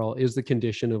spiral is the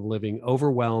condition of living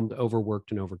overwhelmed,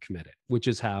 overworked, and overcommitted, which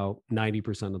is how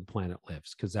 90% of the planet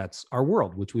lives, because that's our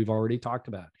world, which we've already talked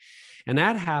about. And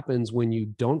that happens when you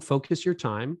don't focus your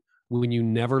time, when you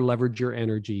never leverage your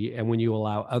energy, and when you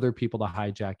allow other people to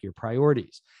hijack your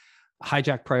priorities.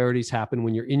 Hijack priorities happen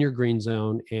when you're in your green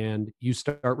zone and you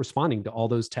start responding to all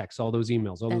those texts, all those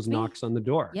emails, all those knocks on the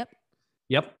door.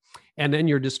 Yep. And then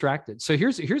you're distracted. So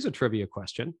here's a trivia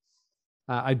question.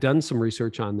 I've done some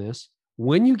research on this.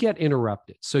 When you get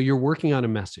interrupted, so you're working on a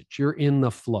message, you're in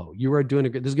the flow, you are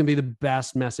doing this is going to be the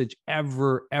best message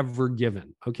ever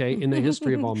given. Okay. In the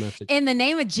history of all messages. In the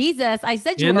name of Jesus, I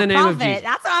said you were a prophet.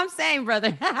 That's what I'm saying,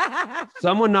 brother.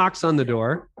 Someone knocks on the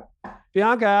door.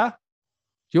 Bianca,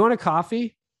 do you want a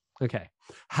coffee? Okay.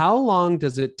 How long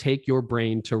does it take your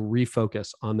brain to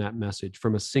refocus on that message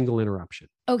from a single interruption?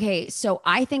 Okay. So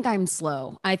I think I'm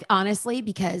slow. Honestly,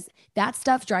 because that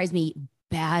stuff drives me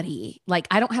batty. Like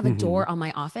I don't have a door on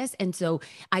my office. And so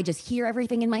I just hear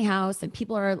everything in my house, and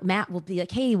Matt will be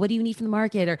like, hey, what do you need from the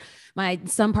market? Or my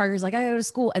son Parker's like, I go to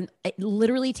school. And it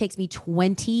literally takes me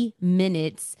 20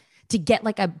 minutes to get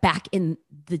like back in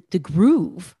the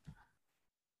groove.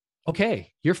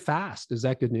 Okay, you're fast. Is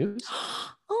that good news?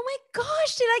 Oh my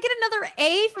gosh, did I get another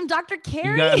A from Dr.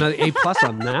 Carey? You got another A+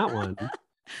 on that one.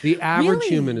 The average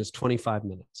human is 25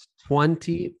 minutes.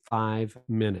 25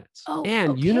 minutes. Oh,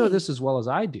 and you know this as well as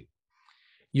I do.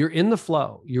 You're in the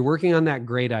flow. You're working on that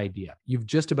great idea. You've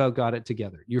just about got it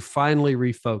together. You're finally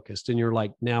refocused and you're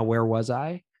like, now where was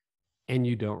I? And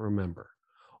you don't remember.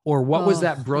 Or what was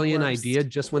that brilliant idea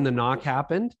just when the knock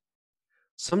happened?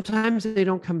 Sometimes they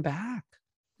don't come back.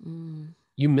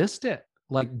 You missed it.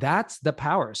 Like that's the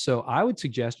power. So I would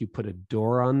suggest you put a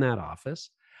door on that office.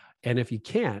 And if you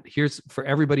can't, here's for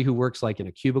everybody who works like in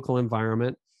a cubicle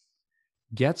environment,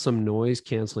 get some noise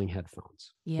canceling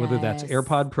headphones, whether that's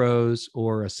AirPod Pros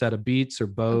or a set of Beats or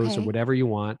Bose or whatever you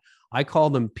want. I call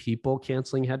them people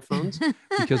canceling headphones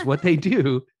because what they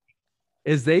do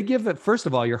is they give it, first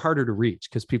of all, you're harder to reach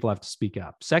because people have to speak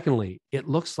up. Secondly, it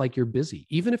looks like you're busy,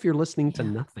 even if you're listening to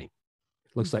nothing.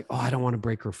 It looks like, oh, I don't want to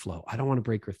break her flow. I don't want to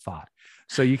break her thought.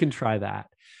 So you can try that.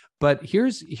 But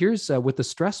here's with the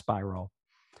stress spiral,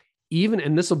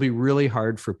 and this will be really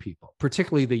hard for people,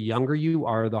 particularly the younger you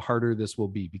are, the harder this will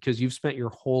be because you've spent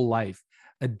your whole life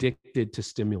addicted to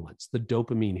stimulants, the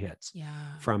dopamine hits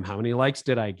from how many likes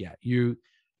did I get?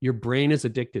 Your brain is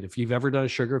addicted. If you've ever done a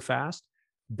sugar fast,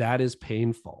 that is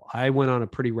painful. I went on a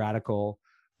pretty radical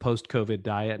post-COVID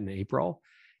diet in April.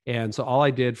 And so all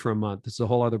I did for a month, this is a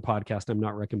whole other podcast I'm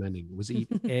not recommending, was eat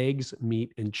eggs,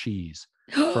 meat, and cheese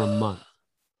for a month.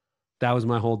 That was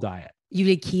my whole diet. You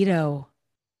did keto.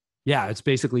 Yeah, it's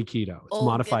basically keto. It's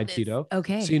modified keto.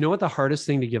 Okay. So you know what the hardest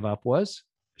thing to give up was?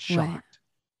 Shocked. What?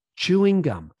 Chewing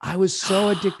gum. I was so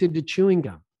addicted to chewing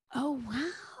gum. Oh,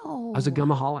 wow. I was a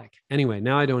gumaholic. Anyway,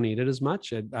 now I don't eat it as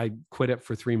much. I quit it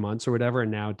for 3 months or whatever,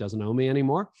 and now it doesn't owe me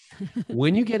anymore.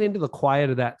 When you get into the quiet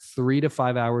of that 3 to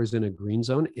 5 hours in a green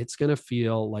zone, it's going to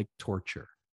feel like torture.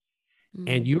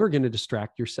 And you are going to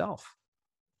distract yourself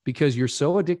because you're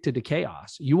so addicted to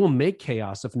chaos. You will make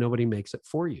chaos if nobody makes it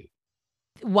for you.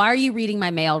 Why are you reading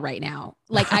my mail right now?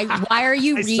 Why are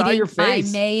you reading my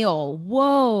mail?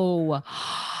 Whoa.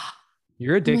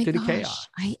 You're addicted to chaos.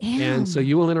 I am. And so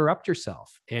you will interrupt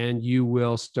yourself and you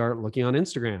will start looking on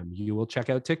Instagram. You will check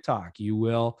out TikTok. You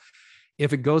will,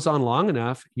 if it goes on long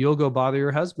enough, you'll go bother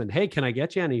your husband. Hey, can I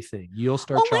get you anything? You'll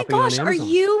start shopping on Amazon. Are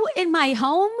you in my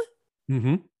home?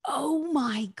 Mm-hmm. Oh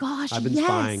my gosh. I've been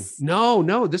spying.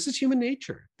 No, this is human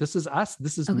nature. This is us.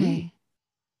 This is me.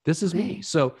 This is me.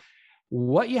 So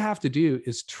what you have to do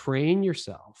is train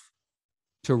yourself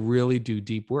to really do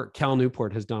deep work. Cal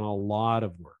Newport has done a lot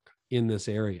of work in this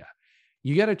area.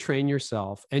 You got to train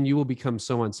yourself and you will become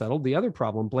so unsettled. The other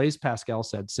problem, Blaise Pascal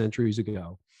said centuries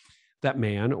ago, that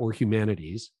man or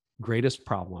humanity's greatest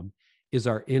problem is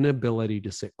our inability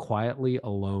to sit quietly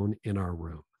alone in our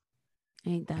room.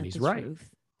 Ain't that and he's the right. truth?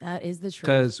 That is the truth.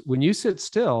 Because when you sit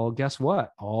still, guess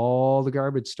what? All the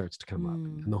garbage starts to come up.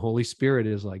 And the Holy Spirit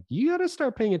is like, you got to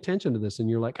start paying attention to this. And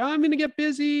you're like, oh, I'm going to get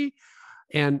busy.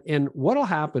 And what'll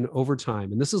happen over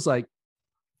time, and this is like,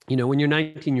 when you're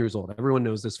 19 years old, everyone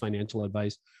knows this financial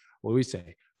advice. What do we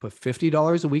say? Put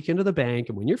 $50 a week into the bank.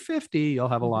 And when you're 50, you'll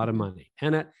have a lot of money.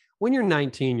 And when you're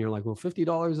 19, you're like, well,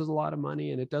 $50 is a lot of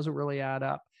money and it doesn't really add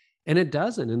up. And it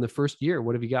doesn't. In the first year,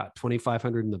 what have you got?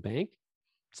 $2,500 in the bank?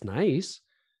 It's nice,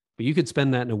 but you could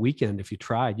spend that in a weekend if you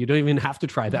tried. You don't even have to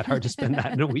try that hard to spend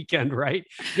that in a weekend, right?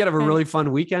 You got to have a really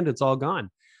fun weekend. It's all gone.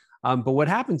 But what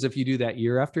happens if you do that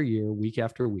year after year, week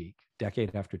after week,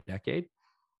 decade after decade?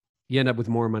 You end up with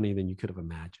more money than you could have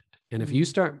imagined. And if you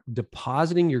start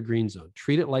depositing your green zone,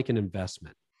 treat it like an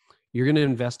investment. You're going to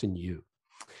invest in you.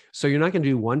 So you're not going to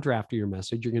do one draft of your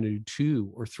message. You're going to do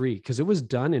 2 or 3 because it was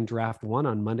done in draft 1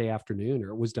 on Monday afternoon,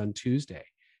 or it was done Tuesday.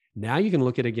 Now you can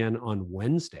look at it again on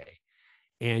Wednesday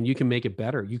and you can make it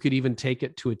better. You could even take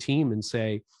it to a team and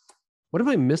say, what am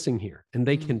I missing here? And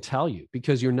they can tell you,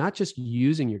 because you're not just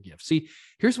using your gift. See,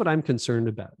 here's what I'm concerned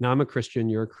about. Now I'm a Christian,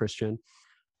 you're a Christian.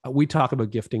 We talk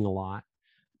about gifting a lot.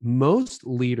 Most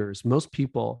leaders, most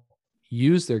people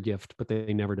use their gift, but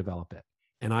they never develop it.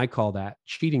 And I call that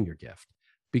cheating your gift.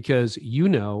 Because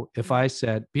if I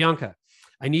said, Bianca,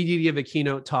 I need you to give a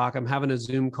keynote talk. I'm having a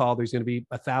Zoom call. There's going to be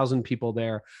 1,000 people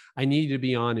there. I need you to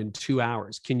be on in 2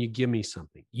 hours. Can you give me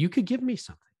something? You could give me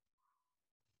something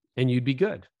and you'd be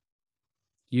good.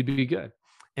 You'd be good.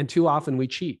 And too often we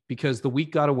cheat because the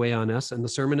week got away on us and the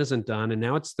sermon isn't done. And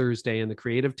now it's Thursday and the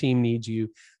creative team needs you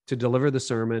to deliver the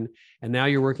sermon. And now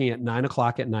you're working at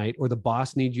 9:00 at night, or the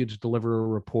boss needs you to deliver a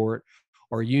report,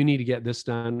 or you need to get this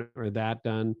done or that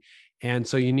done. And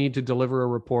so you need to deliver a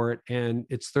report and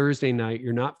it's Thursday night.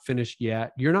 You're not finished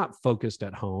yet. You're not focused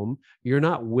at home. You're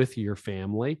not with your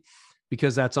family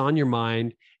because that's on your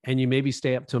mind. And you maybe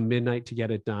stay up till midnight to get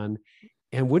it done.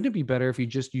 And wouldn't it be better if you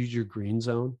just use your green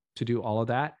zone to do all of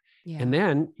that? Yeah. And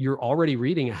then you're already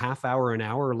reading a half hour, an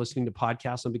hour, listening to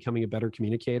podcasts on becoming a better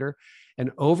communicator. And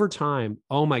over time,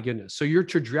 oh my goodness. So your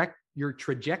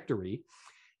trajectory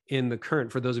in the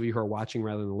current, for those of you who are watching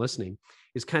rather than listening,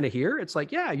 is kind of here. It's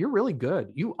like, yeah, you're really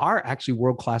good. You are actually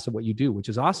world-class at what you do, which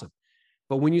is awesome.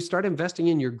 But when you start investing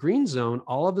in your green zone,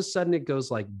 all of a sudden it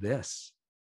goes like this.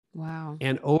 Wow.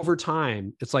 And over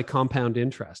time, it's like compound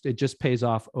interest. It just pays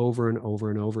off over and over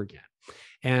and over again.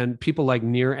 And people like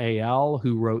Nir Eyal,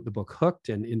 who wrote the book Hooked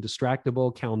and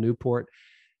Indistractable, Cal Newport,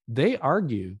 they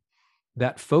argue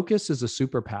that focus is a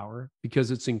superpower because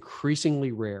it's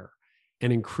increasingly rare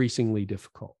and increasingly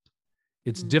difficult.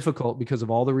 It's difficult because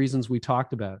of all the reasons we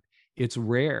talked about. It's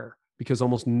rare because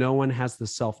almost no one has the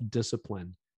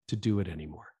self-discipline to do it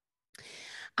anymore.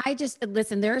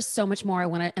 Listen, there's so much more I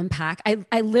want to unpack.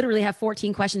 I literally have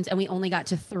 14 questions and we only got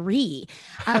to 3.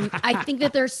 I think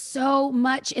that there's so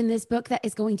much in this book that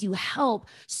is going to help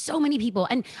so many people.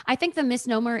 And I think the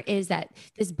misnomer is that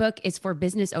this book is for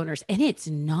business owners, and it's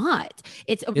not.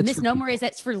 It's a misnomer is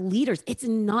that it's for leaders. It's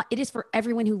not. It is for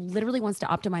everyone who literally wants to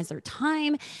optimize their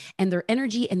time and their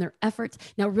energy and their efforts.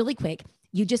 Now, really quick,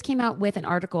 you just came out with an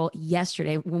article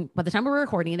yesterday. By the time we were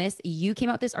recording this, you came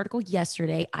out with this article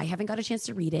yesterday. I haven't got a chance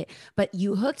to read it, but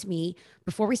you hooked me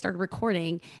before we started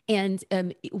recording. And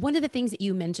one of the things that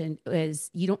you mentioned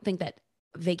is you don't think that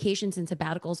vacations and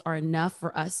sabbaticals are enough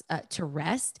for us to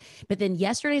rest. But then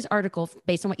yesterday's article,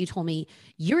 based on what you told me,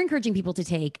 you're encouraging people to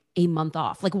take a month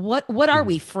off. Like what are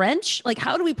we, French? Like,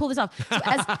 how do we pull this off? So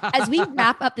as we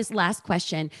wrap up this last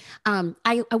question, I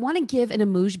want to give an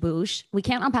amuse-bouche. We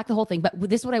can't unpack the whole thing, but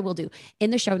this is what I will do.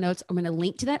 In the show notes, I'm going to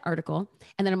link to that article.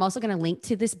 And then I'm also going to link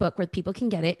to this book where people can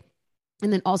get it.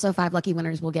 And then also 5 lucky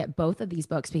winners will get both of these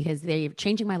books because they're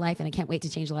changing my life and I can't wait to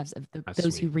change the lives of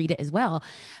those who read it as well.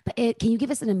 But can you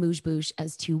give us an amuse-bouche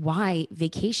as to why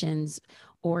vacations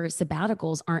or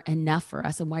sabbaticals aren't enough for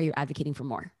us and why you're advocating for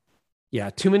more? Yeah,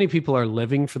 too many people are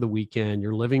living for the weekend.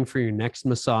 You're living for your next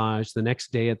massage, the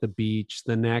next day at the beach,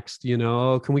 the next,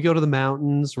 can we go to the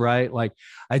mountains, right? Like,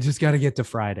 I just got to get to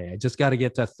Friday. I just got to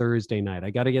get to Thursday night. I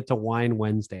got to get to Wine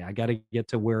Wednesday. I got to get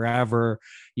to wherever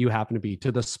you happen to be,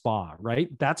 to the spa, right?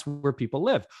 That's where people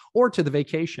live, or to the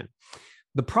vacation.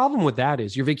 The problem with that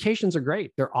is your vacations are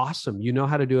great. They're awesome. You know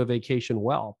how to do a vacation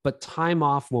well, but time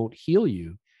off won't heal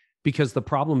you because the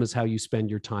problem is how you spend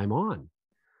your time on.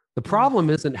 The problem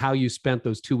isn't how you spent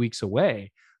those 2 weeks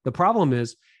away. The problem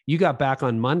is you got back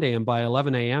on Monday and by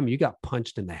 11 a.m., you got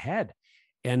punched in the head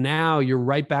And now you're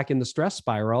right back in the stress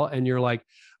spiral and you're like,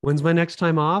 when's my next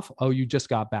time off? Oh, you just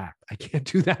got back. I can't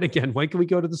do that again. When can we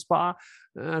go to the spa?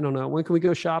 I don't know. When can we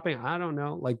go shopping? I don't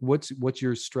know. Like what's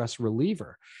your stress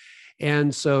reliever?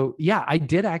 And so, yeah, I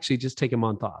did actually just take a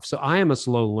month off. So I am a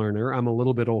slow learner. I'm a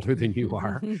little bit older than you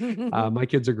are. My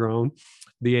kids are grown,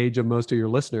 the age of most of your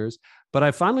listeners, but I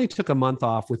finally took a month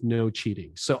off with no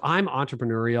cheating. So I'm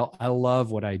entrepreneurial. I love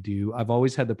what I do. I've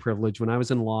always had the privilege when I was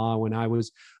in law, when I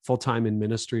was full-time in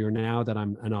ministry, or now that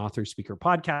I'm an author, speaker,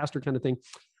 podcaster kind of thing.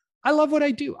 I love what I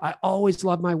do. I always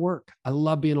love my work. I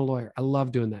love being a lawyer. I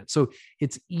love doing that. So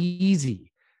it's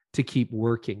easy to keep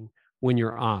working when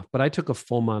you're off, but I took a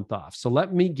full month off. So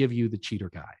let me give you the cheater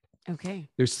guide. Okay.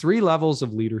 There's 3 levels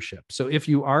of leadership. So if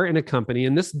you are in a company,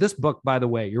 and this book, by the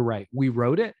way, you're right, we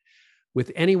wrote it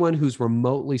with anyone who's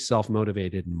remotely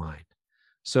self-motivated in mind.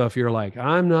 So if you're like,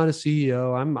 I'm not a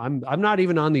CEO, I'm not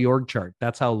even on the org chart.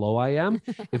 That's how low I am.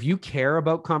 If you care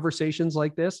about conversations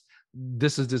like this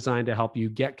is designed to help you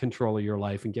get control of your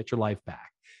life and get your life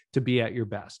back to be at your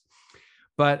best.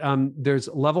 But there's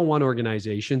level 1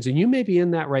 organizations, and you may be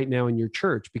in that right now in your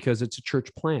church because it's a church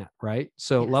plant, right?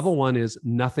 So Yes. level 1 is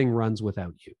nothing runs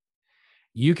without you.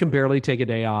 You can barely take a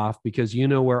day off because you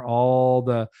know where all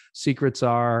the secrets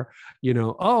are. You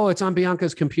know, oh, it's on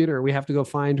Bianca's computer. We have to go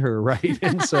find her, right?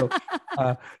 And so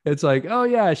it's like, oh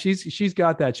yeah, she's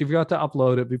got that. She forgot to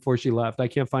upload it before she left. I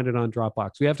can't find it on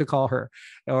Dropbox. We have to call her,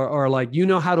 or like, you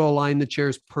know how to align the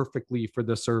chairs perfectly for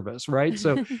the service, right?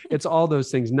 So it's all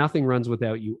those things. Nothing runs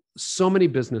without you. So many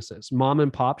businesses, mom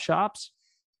and pop shops.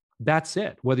 That's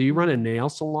it. Whether you run a nail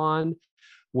salon,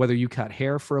 whether you cut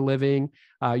hair for a living,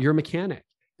 you're a mechanic.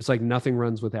 It's like nothing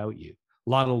runs without you. A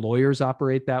lot of lawyers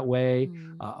operate that way.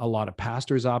 A lot of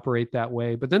pastors operate that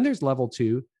way. But then there's level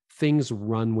 2, things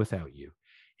run without you.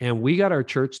 And we got our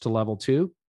church to level 2.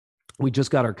 We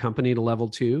just got our company to level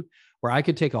 2, where I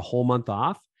could take a whole month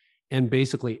off and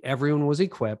basically everyone was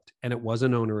equipped and it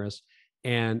wasn't onerous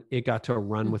and it got to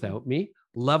run without me.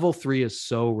 Level 3 is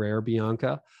so rare,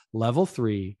 Bianca. Level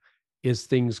 3 is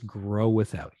things grow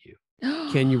without you.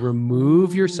 Can you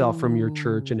remove yourself from your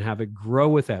church and have it grow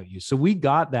without you? So we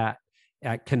got that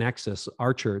at Connexus,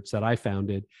 our church that I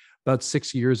founded about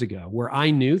 6 years ago, where I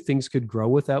knew things could grow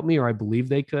without me, or I believe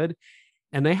they could,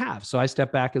 and they have. So I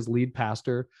stepped back as lead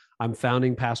pastor. I'm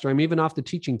founding pastor. I'm even off the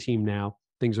teaching team now.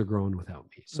 Things are growing without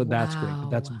me. So that's great, but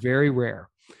that's very rare.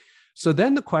 So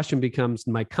then the question becomes,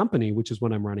 my company, which is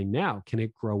what I'm running now, can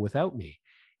it grow without me?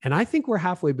 And I think we're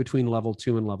halfway between level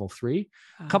 2 and level 3.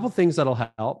 A couple things that'll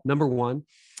help. Number 1,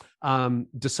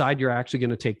 decide you're actually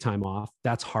going to take time off.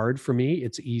 That's hard for me.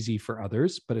 It's easy for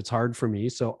others, but it's hard for me.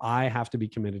 So I have to be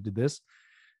committed to this.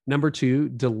 Number 2,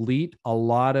 delete a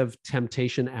lot of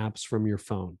temptation apps from your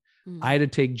phone. I had to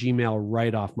take Gmail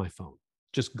right off my phone,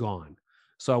 just gone.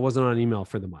 So I wasn't on email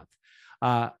for the month.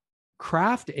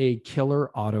 Craft a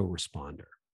killer autoresponder.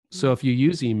 So if you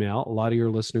use email, a lot of your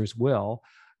listeners will.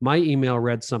 My email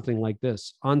read something like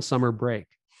this: on summer break.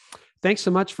 Thanks so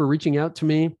much for reaching out to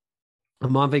me.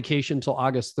 I'm on vacation until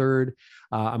August 3rd.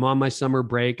 I'm on my summer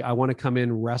break. I want to come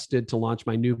in rested to launch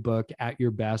my new book, At Your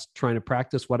Best, trying to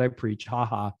practice what I preach.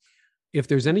 Haha. If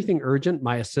there's anything urgent,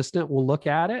 my assistant will look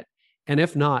at it. And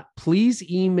if not, please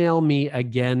email me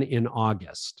again in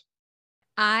August.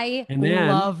 I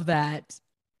love that.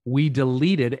 We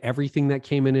deleted everything that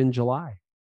came in July.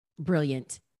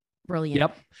 Brilliant.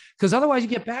 Yep. Because otherwise you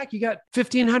get back, you got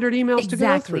 1,500 emails to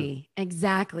go through.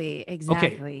 Exactly.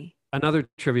 Okay. Another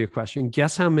trivia question.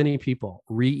 Guess how many people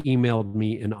re-emailed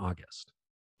me in August?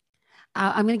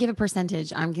 I'm going to give a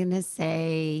percentage. I'm going to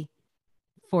say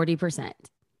 40%.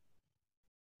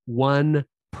 1%.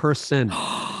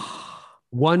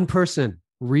 1%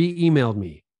 re-emailed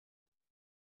me.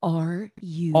 Are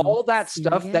you all that serious?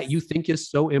 Stuff that you think is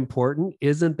so important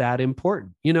isn't that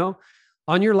important? You know,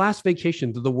 on your last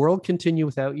vacation, did the world continue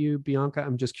without you, Bianca?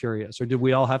 I'm just curious. Or did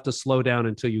we all have to slow down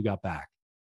until you got back?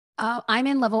 I'm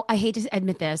in level, I hate to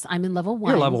admit this, I'm in level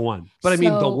 1. You're level 1. But I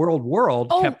mean, the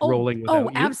world kept rolling without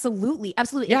you. Absolutely.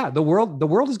 Yeah, the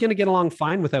world is going to get along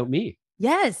fine without me.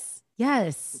 Yes.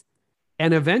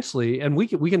 And eventually, and we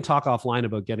can talk offline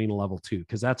about getting to level 2,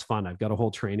 because that's fun. I've got a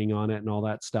whole training on it and all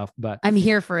that stuff. But I'm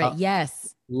here for it.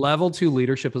 Yes. Level 2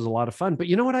 leadership is a lot of fun. But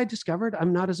you know what I discovered?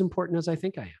 I'm not as important as I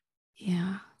think I am.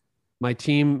 Yeah. My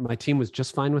team was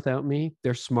just fine without me.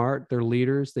 They're smart. They're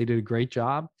leaders. They did a great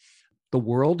job. The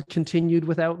world continued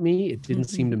without me. It didn't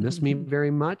seem to miss me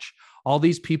very much. All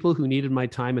these people who needed my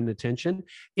time and attention.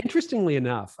 Interestingly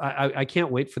enough, I can't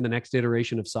wait for the next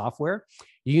iteration of software.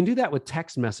 You can do that with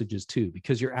text messages too,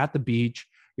 because you're at the beach,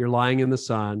 you're lying in the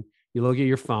sun, you look at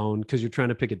your phone because you're trying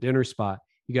to pick a dinner spot.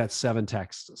 You got 7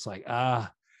 texts. It's like,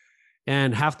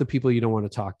 and half the people you don't want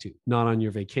to talk to, not on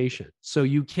your vacation. So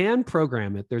you can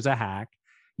program it. There's a hack.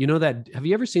 You know that, have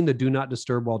you ever seen the do not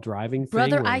disturb while driving thing?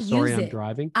 Brother, I use it. I'm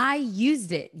driving. I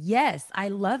used it. Yes, I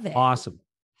love it. Awesome.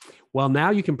 Well, now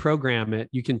you can program it.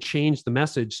 You can change the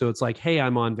message. So it's like, hey,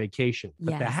 I'm on vacation.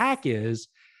 But the hack is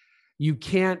you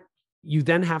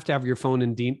then have to have your phone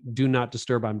in do not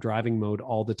disturb I'm driving mode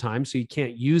all the time. So you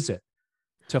can't use it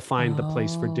to find the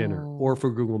place for dinner or for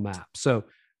Google Maps. So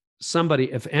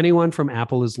if anyone from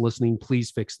Apple is listening, please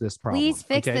fix this problem. Please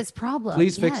fix this problem.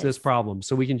 Please fix this problem.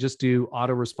 So we can just do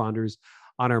autoresponders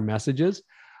on our messages,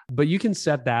 but you can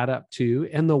set that up too.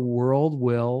 And the world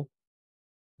will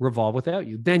revolve without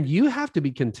you. Then you have to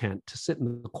be content to sit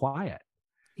in the quiet.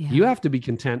 Yeah. You have to be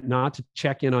content not to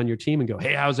check in on your team and go,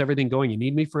 hey, how's everything going? You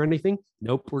need me for anything?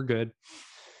 Nope, we're good.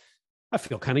 I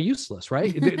feel kind of useless,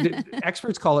 right? The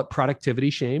experts call it productivity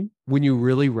shame. When you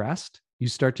really rest, you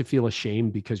start to feel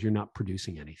ashamed because you're not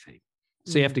producing anything.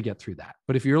 So you have to get through that.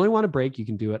 But if you really want to break, you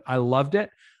can do it. I loved it.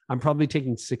 I'm probably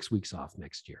taking 6 weeks off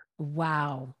next year.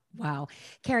 Wow.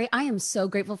 Carey, I am so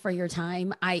grateful for your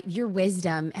time. Your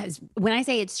wisdom when I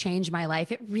say it's changed my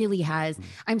life, it really has.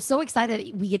 I'm so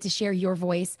excited we get to share your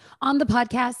voice on the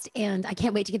podcast, and I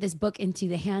can't wait to get this book into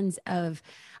the hands of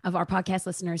our podcast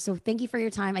listeners. So thank you for your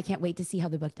time. I can't wait to see how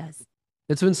the book does.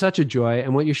 It's been such a joy,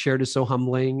 and what you shared is so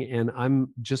humbling, and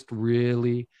I'm just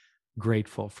really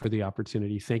grateful for the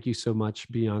opportunity. Thank you so much,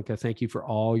 Bianca. Thank you for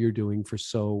all you're doing for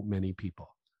so many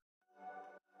people.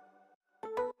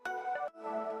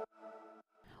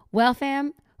 Well,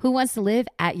 fam, who wants to live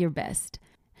at your best?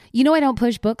 You know I don't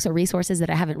push books or resources that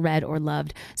I haven't read or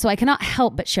loved, so I cannot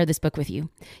help but share this book with you.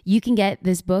 You can get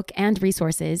this book and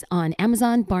resources on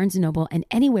Amazon, Barnes & Noble, and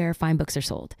anywhere fine books are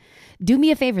sold. Do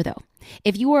me a favor, though.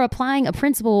 If you are applying a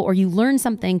principle or you learn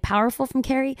something powerful from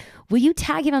Carey, will you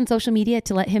tag him on social media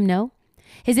to let him know?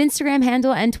 His Instagram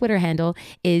handle and Twitter handle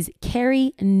is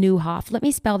Carey Nieuwhof. Let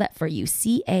me spell that for you.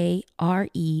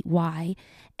 CareyNieuwhof.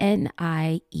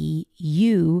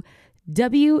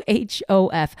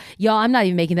 Y'all, I'm not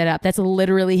even making that up. That's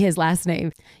literally his last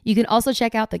name. You can also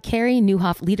check out the Carey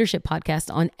Nieuwhof Leadership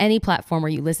Podcast on any platform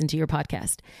where you listen to your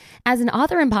podcast. As an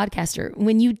author and podcaster,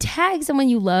 when you tag someone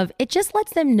you love, it just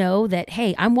lets them know that,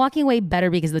 hey, I'm walking away better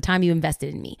because of the time you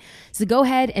invested in me. So go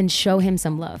ahead and show him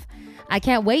some love. I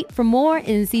can't wait for more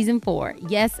in season 4.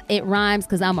 Yes, it rhymes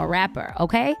because I'm a rapper,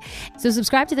 okay? So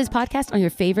subscribe to this podcast on your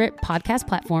favorite podcast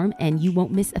platform and you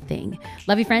won't miss a thing.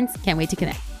 Love you, friends. Can't wait to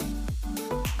connect.